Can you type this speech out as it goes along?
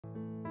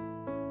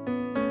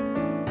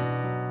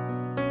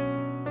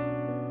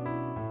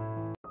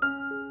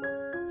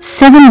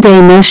7-day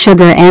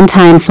no-sugar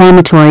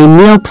anti-inflammatory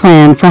meal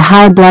plan for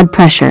high blood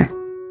pressure.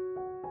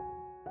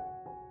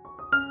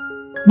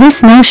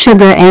 This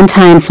no-sugar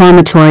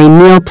anti-inflammatory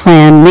meal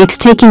plan makes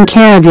taking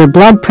care of your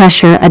blood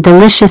pressure a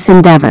delicious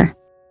endeavor.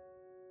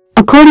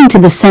 According to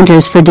the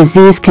Centers for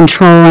Disease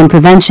Control and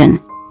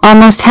Prevention,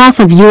 almost half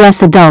of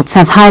U.S. adults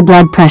have high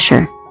blood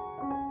pressure.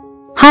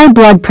 High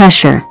blood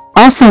pressure,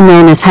 also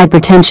known as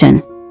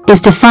hypertension, is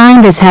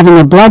defined as having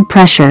a blood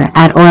pressure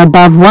at or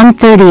above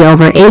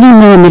 130/80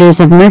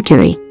 millimeters of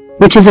mercury,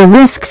 which is a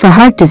risk for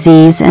heart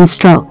disease and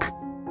stroke.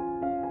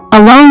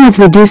 Along with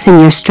reducing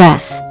your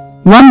stress,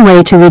 one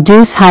way to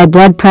reduce high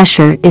blood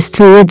pressure is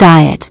through your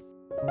diet.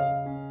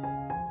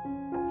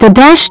 The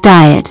DASH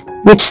diet,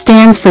 which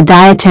stands for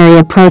Dietary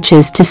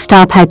Approaches to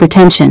Stop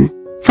Hypertension,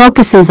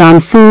 focuses on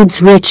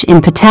foods rich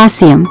in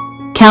potassium,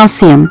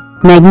 calcium,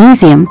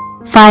 magnesium,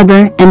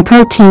 fiber, and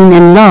protein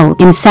and low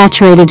in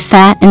saturated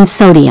fat and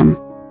sodium.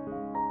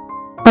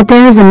 But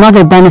there is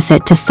another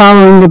benefit to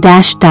following the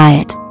DASH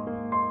diet.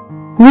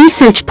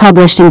 Research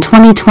published in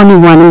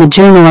 2021 in the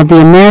Journal of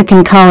the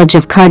American College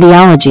of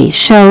Cardiology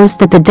shows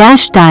that the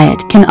DASH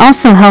diet can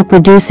also help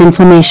reduce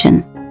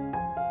inflammation.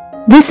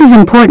 This is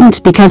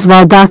important because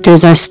while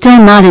doctors are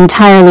still not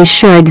entirely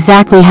sure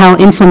exactly how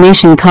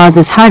inflammation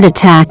causes heart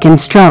attack and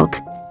stroke,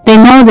 they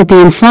know that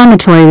the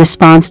inflammatory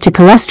response to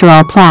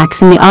cholesterol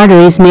plaques in the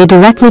arteries may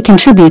directly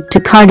contribute to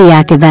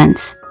cardiac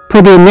events,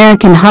 per the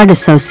American Heart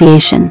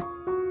Association.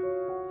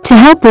 To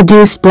help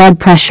reduce blood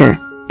pressure,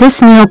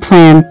 this meal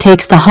plan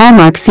takes the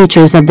hallmark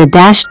features of the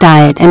DASH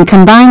diet and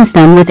combines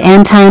them with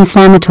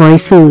anti-inflammatory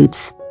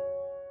foods.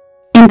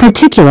 In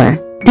particular,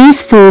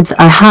 these foods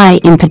are high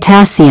in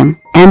potassium,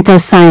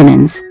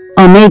 anthocyanins,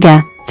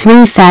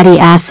 omega-3 fatty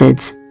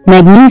acids,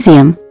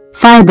 magnesium,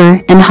 fiber,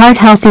 and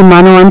heart-healthy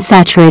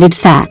monounsaturated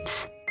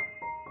fats.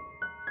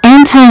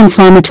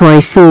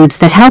 Anti-inflammatory foods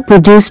that help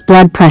reduce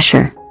blood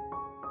pressure.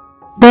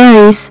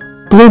 Berries,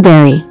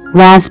 blueberry,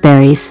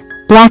 raspberries,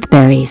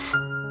 blackberries.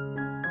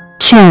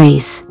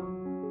 Cherries.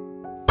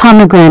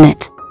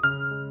 Pomegranate.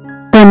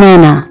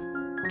 Banana.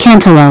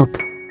 Cantaloupe.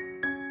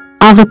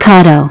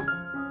 Avocado.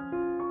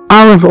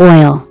 Olive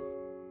oil.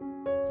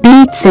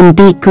 Beets and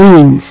beet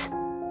greens.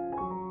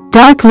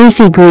 Dark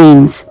leafy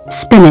greens,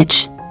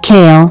 spinach,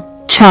 kale,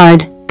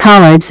 chard,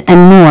 collards,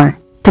 and more,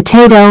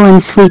 potato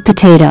and sweet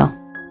potato.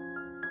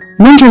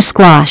 Winter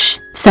squash,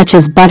 such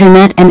as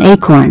butternut and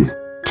acorn,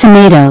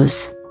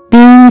 tomatoes,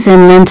 beans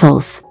and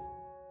lentils.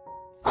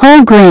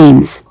 Whole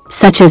grains,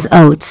 such as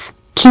oats,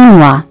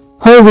 quinoa,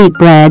 whole wheat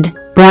bread,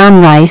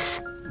 brown rice,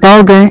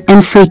 bulgur,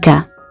 and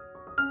freekeh.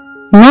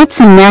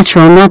 Nuts and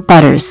natural nut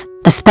butters,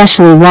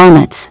 especially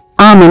walnuts,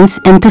 almonds,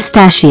 and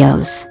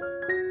pistachios.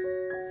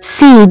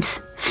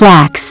 Seeds,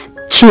 flax,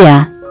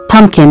 chia,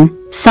 pumpkin,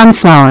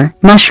 sunflower,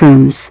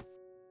 mushrooms.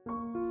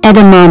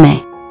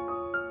 Edamame.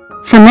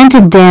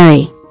 Fermented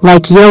dairy,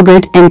 like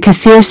yogurt and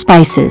kefir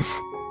spices.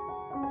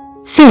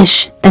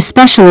 Fish,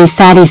 especially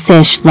fatty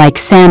fish like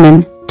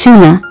salmon,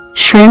 tuna,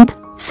 shrimp,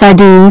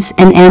 sardines,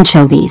 and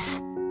anchovies.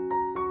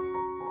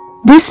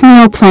 This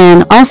meal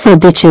plan also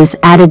ditches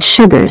added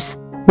sugars,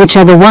 which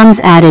are the ones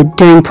added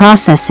during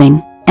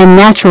processing, and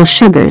natural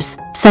sugars,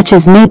 such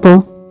as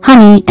maple,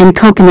 honey, and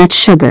coconut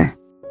sugar.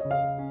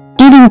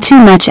 Eating too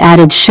much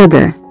added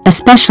sugar,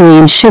 especially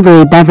in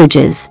sugary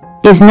beverages,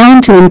 is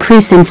known to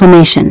increase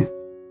inflammation.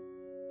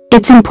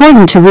 It's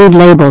important to read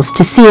labels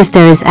to see if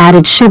there is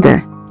added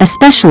sugar,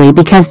 especially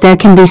because there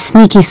can be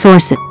sneaky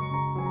sources.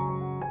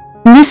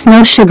 In this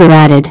no sugar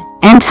added,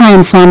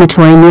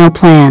 anti-inflammatory meal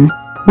plan,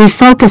 we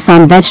focus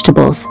on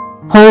vegetables,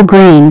 whole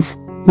grains,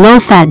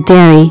 low-fat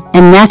dairy,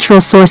 and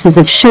natural sources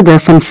of sugar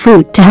from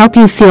fruit to help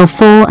you feel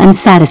full and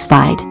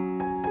satisfied.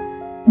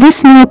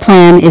 This meal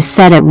plan is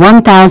set at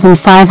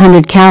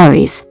 1,500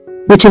 calories,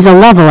 which is a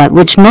level at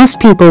which most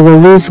people will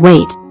lose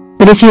weight,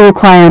 but if you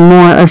require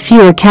more or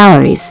fewer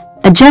calories,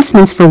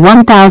 adjustments for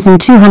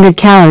 1,200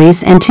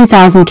 calories and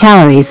 2,000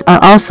 calories are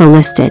also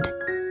listed.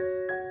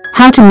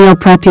 How to meal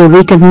prep your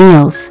week of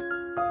meals.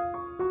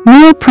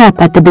 Meal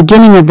prep at the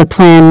beginning of the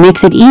plan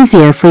makes it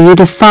easier for you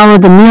to follow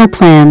the meal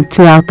plan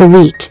throughout the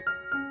week.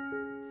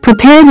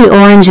 Prepare the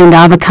orange and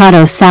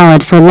avocado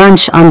salad for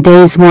lunch on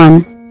days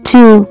 1,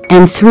 2,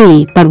 and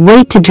 3, but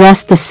wait to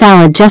dress the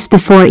salad just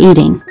before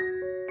eating.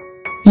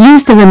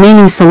 Use the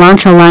remaining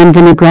cilantro lime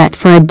vinaigrette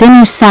for a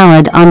dinner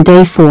salad on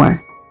day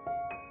 4.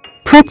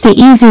 Prep the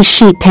easy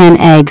sheet pan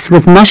eggs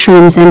with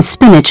mushrooms and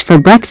spinach for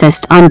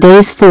breakfast on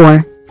days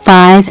 4,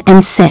 5,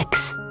 and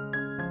 6.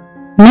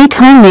 Make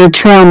homemade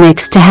trail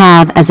mix to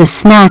have as a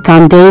snack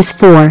on days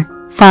 4,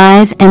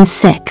 5, and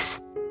 6.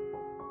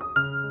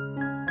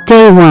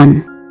 Day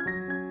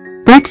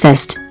 1.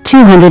 Breakfast,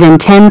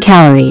 210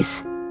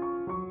 calories.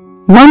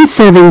 1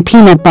 serving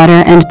peanut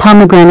butter and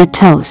pomegranate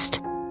toast.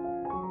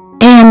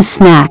 AM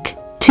snack,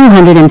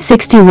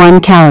 261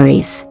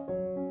 calories.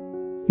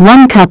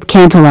 1 cup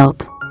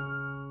cantaloupe.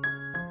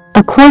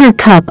 A 1/4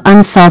 cup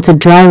unsalted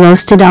dry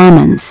roasted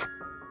almonds.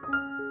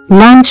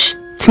 Lunch,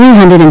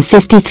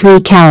 353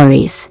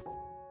 calories.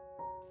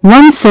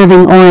 1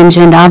 serving orange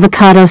and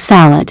avocado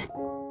salad.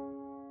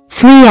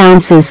 3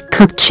 ounces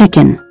cooked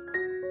chicken.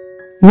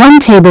 1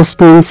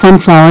 tablespoon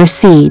sunflower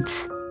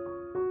seeds.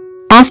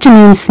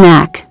 Afternoon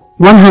snack,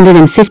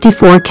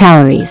 154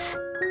 calories.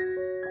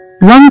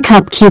 1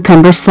 cup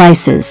cucumber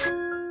slices.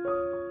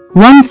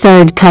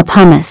 1/3 cup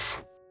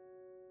hummus.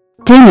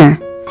 Dinner,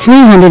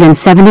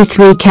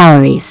 373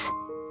 calories.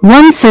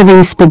 1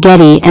 serving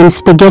spaghetti and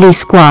spaghetti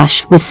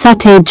squash with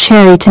sautéed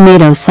cherry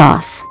tomato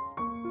sauce.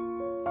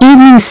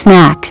 Evening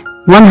snack,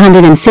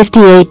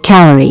 158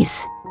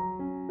 calories.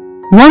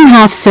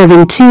 1/2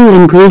 serving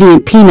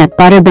 2-ingredient peanut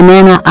butter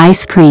banana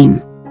ice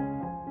cream.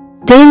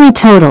 Daily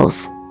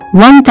totals,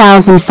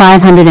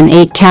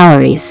 1,508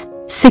 calories,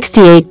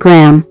 68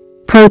 gram,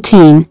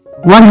 protein,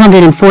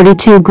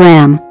 142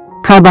 gram,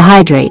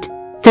 carbohydrate,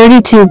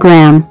 32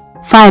 gram,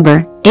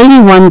 fiber,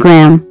 81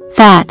 gram,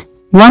 fat,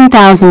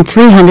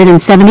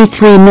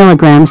 1,373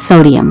 milligrams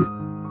sodium.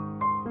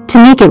 To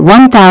make it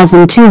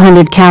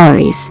 1,200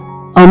 calories,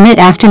 omit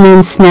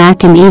afternoon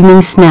snack and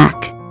evening snack.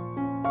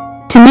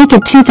 To make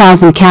it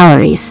 2,000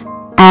 calories,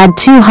 add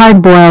 2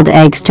 hard-boiled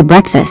eggs to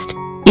breakfast,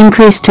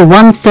 increase to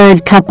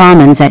 1/3 cup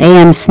almonds at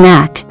AM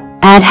snack,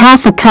 add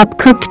 1/2 cup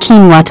cooked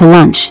quinoa to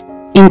lunch,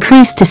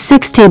 increase to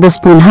 6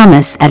 tablespoon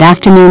hummus at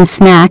afternoon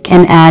snack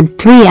and add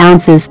 3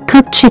 ounces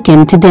cooked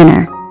chicken to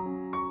dinner.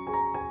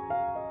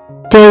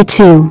 Day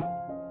 2.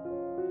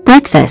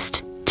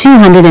 Breakfast,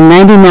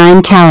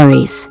 299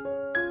 calories.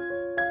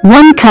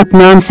 1 cup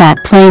non-fat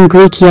plain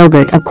Greek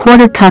yogurt, a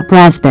 1/4 cup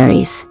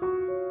raspberries.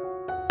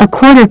 A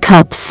 1/4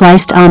 cup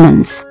sliced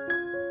almonds.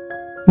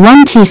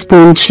 1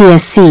 teaspoon chia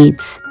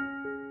seeds.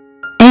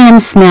 AM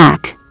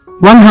snack,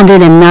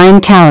 109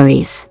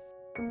 calories.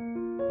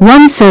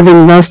 1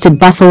 serving roasted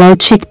buffalo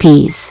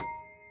chickpeas.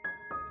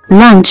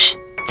 Lunch,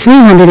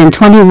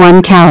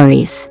 321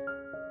 calories.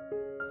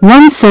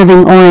 1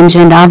 serving orange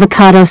and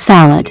avocado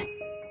salad.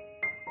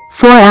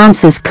 4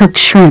 ounces cooked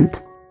shrimp.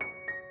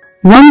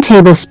 1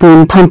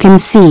 tablespoon pumpkin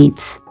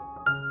seeds.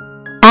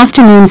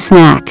 Afternoon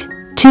snack,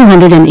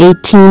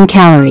 218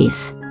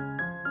 calories.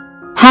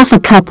 1/2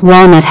 cup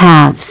walnut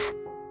halves.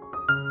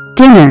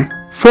 Dinner,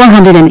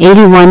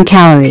 481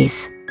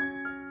 calories.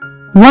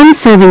 1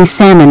 serving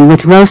salmon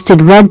with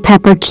roasted red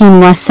pepper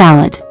quinoa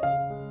salad.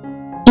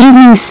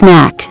 Evening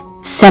snack,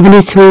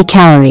 73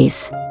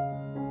 calories.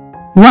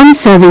 1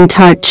 serving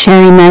tart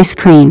cherry ice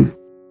cream.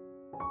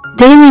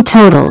 Daily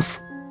totals,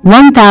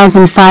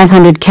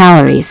 1,500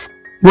 calories,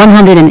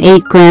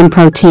 108 gram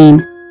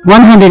protein,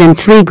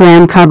 103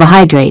 gram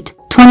carbohydrate,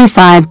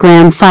 25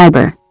 gram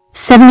fiber,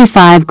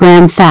 75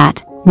 gram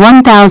fat,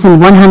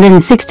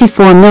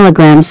 1,164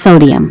 milligrams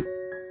sodium.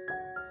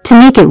 To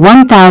make it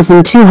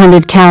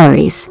 1,200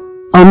 calories,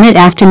 omit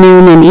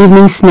afternoon and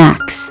evening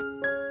snacks.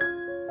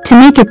 To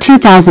make it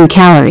 2,000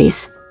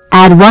 calories,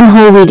 add 1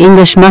 whole wheat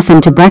English muffin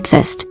to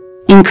breakfast,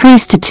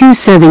 increase to 2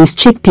 servings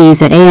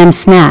chickpeas at AM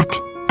snack,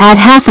 add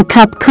 1/2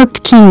 cup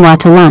cooked quinoa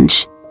to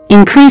lunch,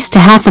 increase to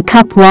 1/2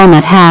 cup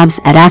walnut halves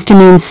at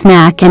afternoon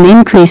snack and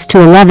increase to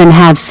 11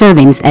 half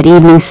servings at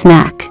evening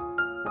snack.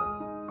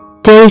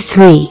 Day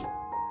 3.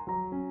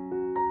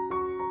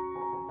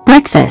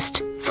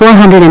 Breakfast,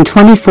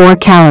 424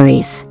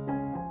 calories.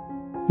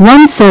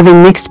 1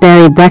 serving mixed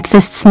berry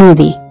breakfast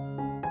smoothie.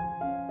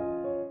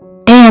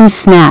 AM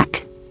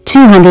snack,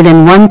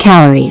 201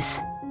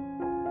 calories.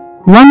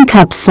 1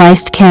 cup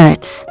sliced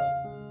carrots.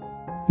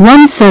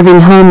 1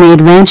 serving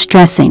homemade ranch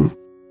dressing.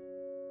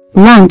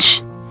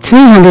 Lunch,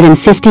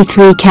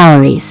 353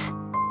 calories.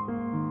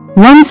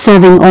 1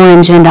 serving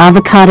orange and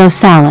avocado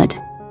salad.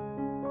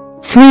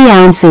 3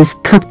 ounces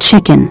cooked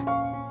chicken.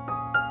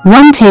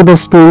 1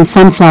 tablespoon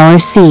sunflower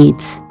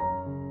seeds.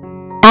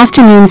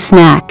 Afternoon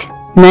snack,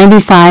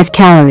 95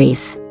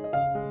 calories.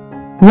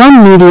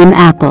 1 medium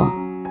apple.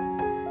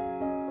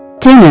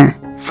 Dinner,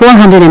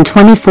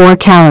 424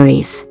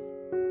 calories.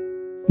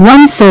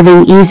 1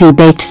 serving easy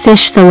baked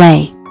fish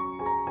fillet.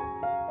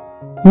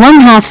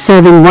 1/2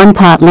 serving 1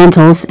 pot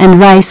lentils and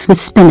rice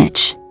with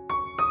spinach.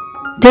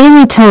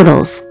 Daily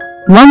totals,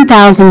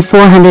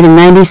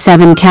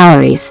 1,497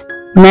 calories,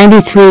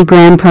 93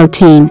 gram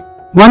protein,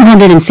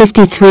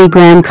 153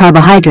 gram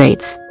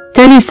carbohydrates,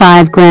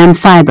 35 gram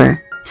fiber,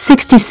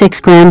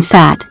 66 gram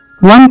fat,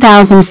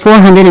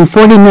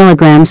 1,440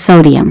 milligrams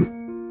sodium.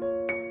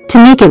 To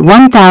make it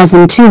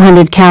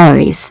 1,200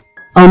 calories,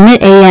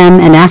 omit AM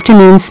and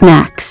afternoon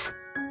snacks.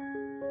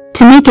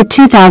 To make it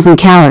 2,000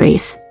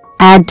 calories,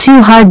 add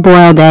 2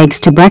 hard-boiled eggs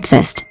to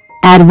breakfast,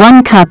 add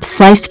 1 cup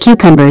sliced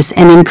cucumbers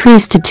and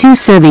increase to 2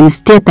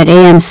 servings dip at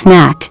AM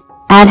snack,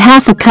 add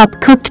 1/2 cup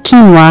cooked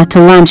quinoa to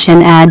lunch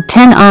and add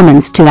 10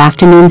 almonds to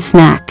afternoon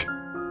snack.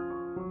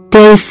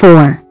 Day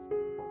 4.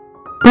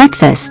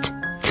 Breakfast,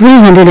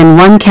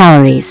 301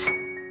 calories.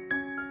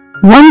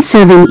 1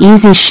 serving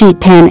easy sheet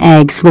pan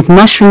eggs with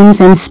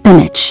mushrooms and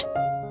spinach.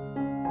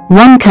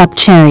 1 cup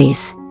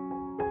cherries.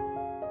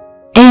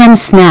 AM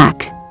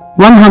snack,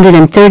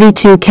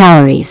 132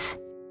 calories.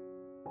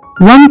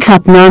 1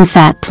 cup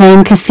non-fat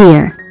plain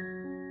kefir.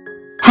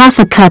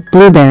 1/2 cup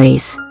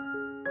blueberries.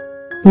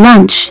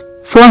 Lunch,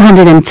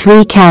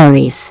 403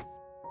 calories.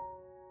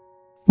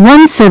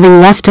 1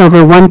 serving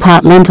leftover 1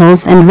 pot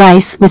lentils and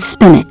rice with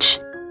spinach.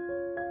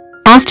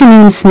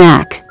 Afternoon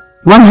snack,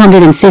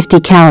 150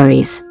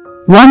 calories,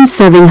 1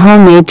 serving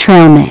homemade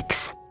trail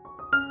mix.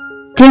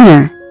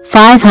 Dinner,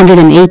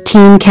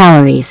 518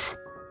 calories.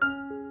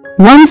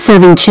 1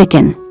 serving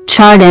chicken,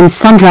 chard and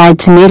sun-dried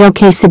tomato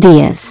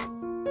quesadillas.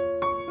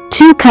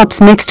 2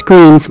 cups mixed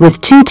greens with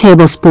 2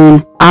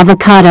 tablespoons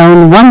avocado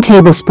and 1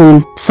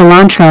 tablespoon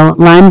cilantro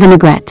lime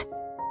vinaigrette.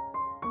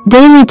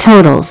 Daily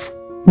totals,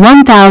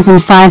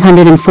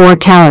 1,504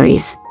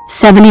 calories,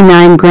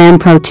 79 gram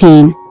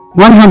protein,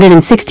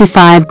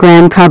 165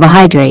 gram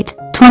carbohydrate,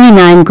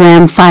 29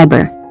 gram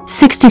fiber,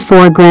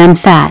 64 gram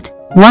fat,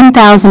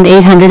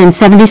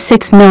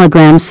 1,876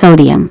 milligrams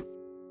sodium.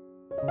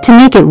 To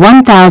make it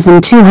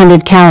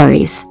 1,200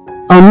 calories,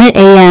 omit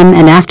AM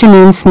and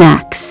afternoon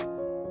snacks.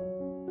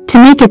 To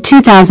make it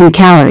 2,000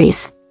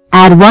 calories,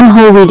 add 1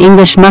 whole wheat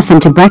English muffin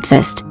to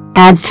breakfast,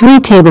 add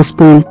 3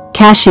 tablespoons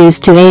cashews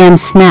to AM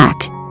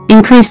snack,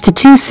 increase to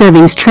 2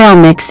 servings trail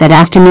mix at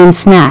afternoon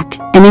snack,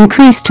 and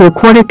increase to a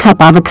 1/4 cup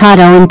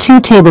avocado and 2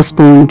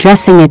 tablespoons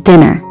dressing at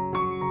dinner.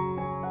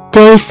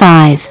 Day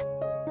 5.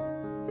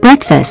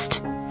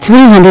 Breakfast,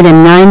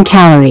 309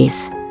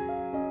 calories.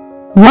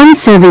 1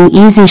 serving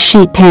easy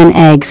sheet pan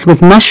eggs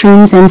with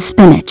mushrooms and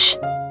spinach.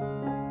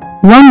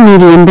 1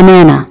 medium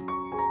banana.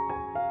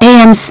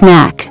 AM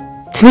snack,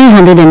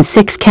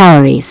 306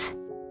 calories.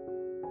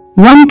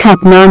 1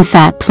 cup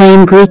non-fat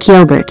plain Greek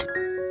yogurt.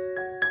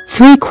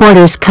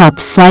 3/4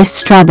 cup sliced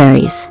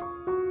strawberries.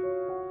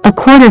 A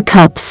 1/4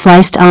 cup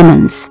sliced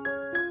almonds.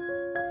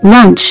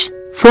 Lunch,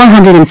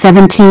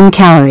 417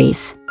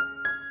 calories.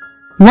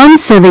 1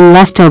 serving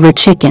leftover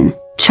chicken,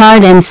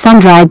 chard and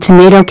sun-dried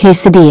tomato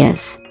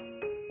quesadillas.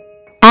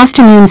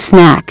 Afternoon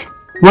snack,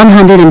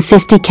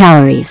 150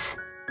 calories.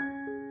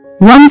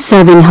 1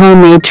 serving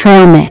homemade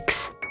trail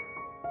mix.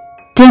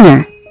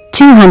 Dinner,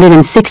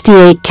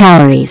 268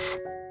 calories.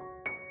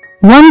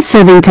 1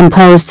 serving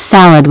composed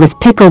salad with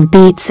pickled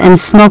beets and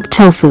smoked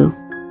tofu.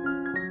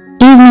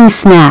 Evening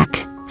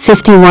snack,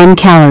 51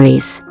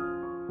 calories.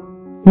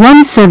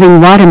 1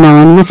 serving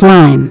watermelon with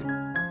lime.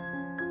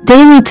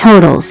 Daily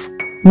totals,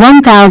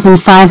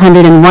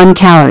 1,501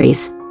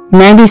 calories,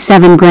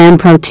 97 gram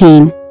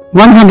protein,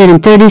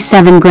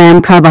 137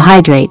 gram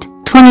carbohydrate,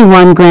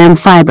 21 gram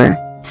fiber,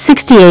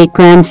 68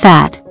 gram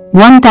fat,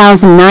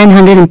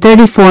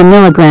 1,934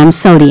 milligrams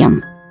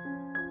sodium.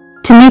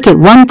 To make it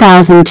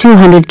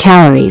 1,200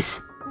 calories,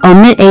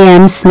 omit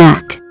AM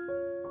snack.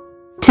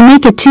 To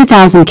make it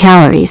 2,000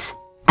 calories,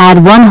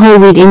 add 1 whole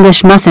wheat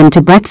English muffin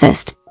to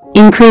breakfast,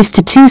 increase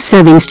to 2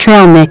 servings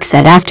trail mix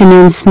at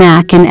afternoon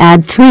snack and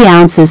add 3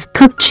 ounces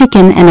cooked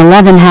chicken and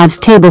 11/2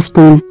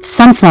 tablespoon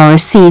sunflower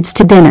seeds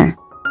to dinner.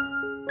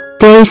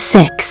 Day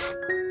 6.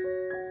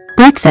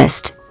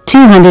 Breakfast,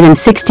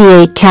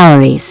 268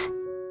 calories.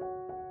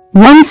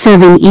 1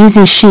 serving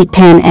easy sheet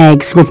pan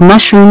eggs with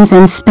mushrooms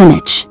and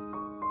spinach.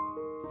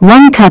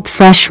 1 cup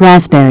fresh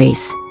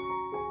raspberries.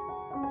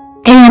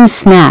 AM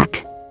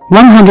snack,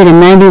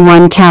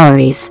 191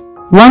 calories,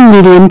 1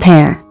 medium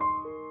pear.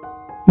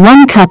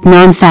 1 cup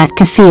non-fat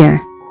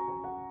kefir.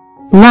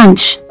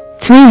 Lunch,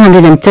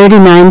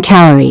 339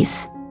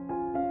 calories.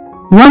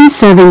 1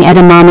 serving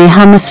edamame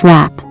hummus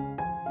wrap.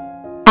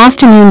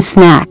 Afternoon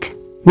snack,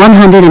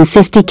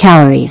 150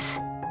 calories.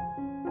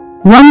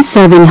 1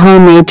 serving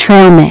homemade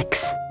trail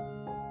mix.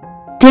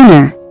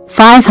 Dinner,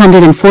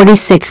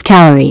 546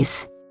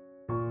 calories.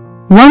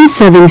 1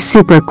 serving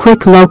super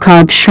quick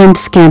low-carb shrimp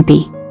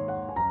scampi.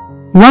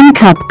 1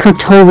 cup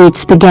cooked whole wheat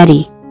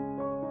spaghetti.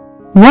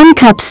 1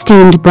 cup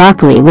steamed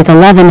broccoli with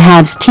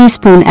 11/2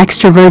 teaspoon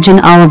extra virgin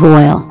olive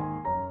oil.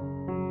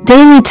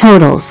 Daily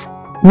totals,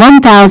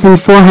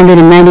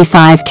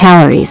 1,495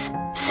 calories,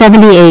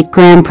 78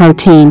 gram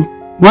protein,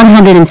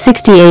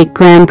 168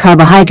 gram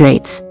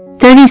carbohydrates,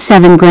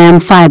 37 gram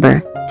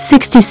fiber,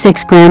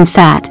 66 gram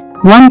fat,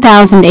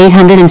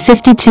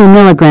 1,852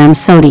 milligrams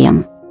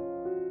sodium.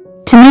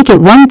 To make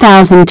it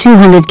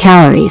 1,200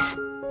 calories,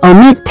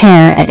 omit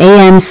pear at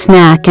AM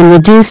snack and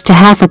reduce to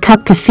 1/2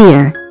 cup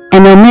kefir,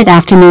 and omit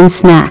afternoon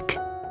snack.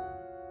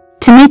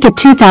 To make it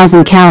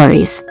 2,000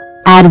 calories,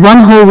 add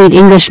 1 whole wheat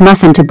English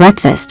muffin to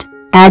breakfast,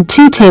 add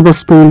 2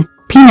 tablespoons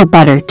peanut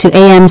butter to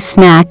AM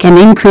snack and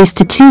increase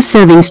to 2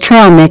 servings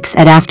trail mix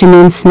at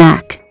afternoon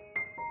snack.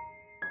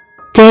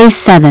 Day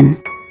 7.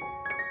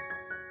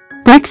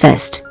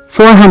 Breakfast,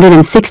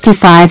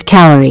 465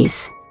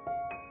 calories.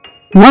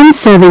 1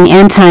 serving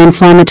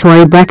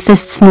anti-inflammatory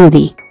breakfast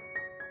smoothie.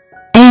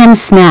 AM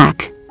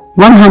snack,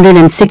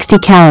 160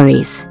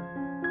 calories.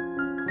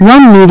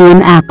 1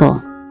 medium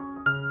apple.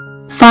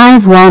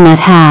 5 walnut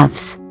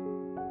halves.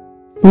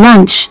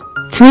 Lunch,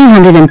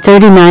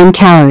 339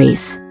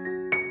 calories.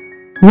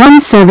 1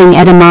 serving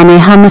edamame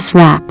hummus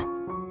wrap.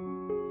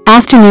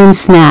 Afternoon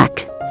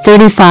snack,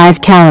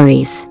 35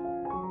 calories.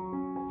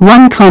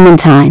 1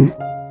 clementine.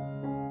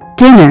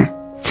 Dinner,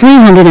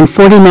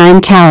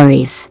 349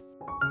 calories.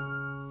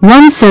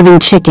 1 serving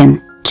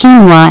chicken,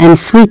 quinoa and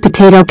sweet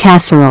potato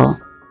casserole.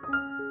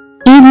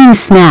 Evening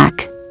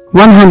snack,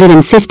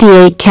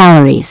 158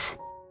 calories.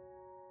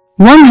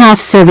 1/2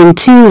 serving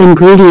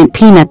 2-ingredient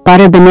peanut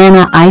butter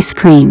banana ice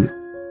cream.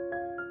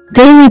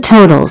 Daily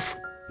totals: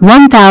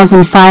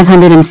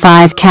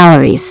 1,505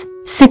 calories,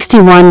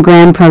 61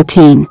 gram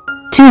protein,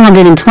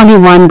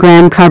 221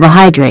 gram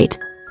carbohydrate,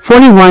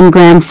 41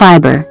 gram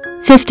fiber,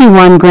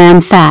 51 gram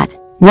fat,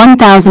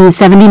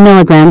 1,070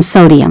 milligrams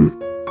sodium.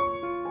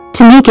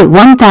 To make it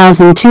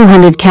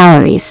 1,200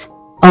 calories,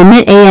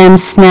 omit AM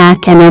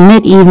snack and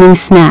omit evening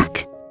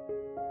snack.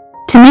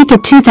 To make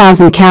it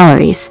 2,000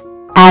 calories,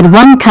 add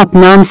 1 cup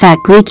non-fat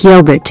Greek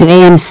yogurt to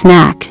AM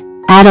snack,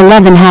 add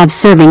 11 half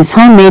servings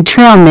homemade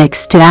trail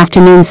mix to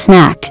afternoon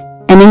snack,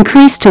 and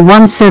increase to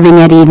 1 serving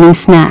at evening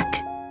snack.